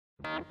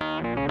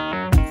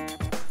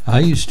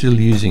Are you still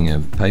using a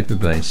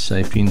paper-based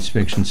safety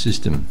inspection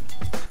system?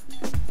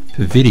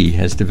 Pervidi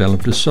has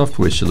developed a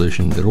software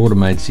solution that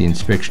automates the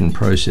inspection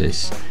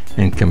process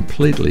and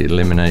completely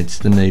eliminates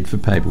the need for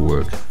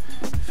paperwork.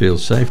 Field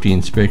safety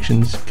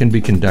inspections can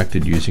be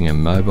conducted using a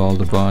mobile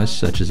device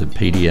such as a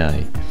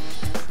PDA.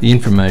 The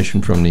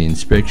information from the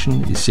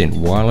inspection is sent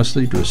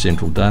wirelessly to a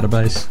central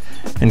database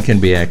and can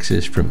be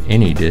accessed from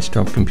any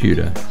desktop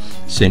computer,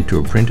 sent to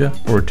a printer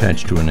or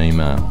attached to an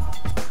email.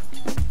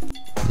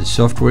 The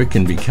software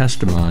can be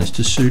customized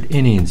to suit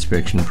any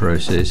inspection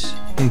process,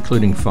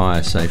 including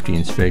fire safety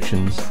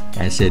inspections,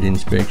 asset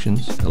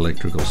inspections,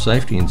 electrical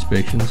safety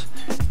inspections,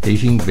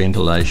 heating,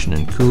 ventilation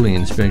and cooling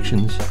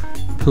inspections,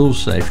 pool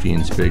safety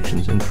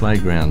inspections and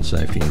playground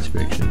safety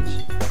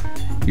inspections.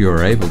 You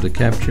are able to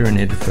capture and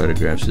edit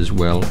photographs as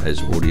well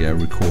as audio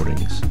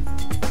recordings.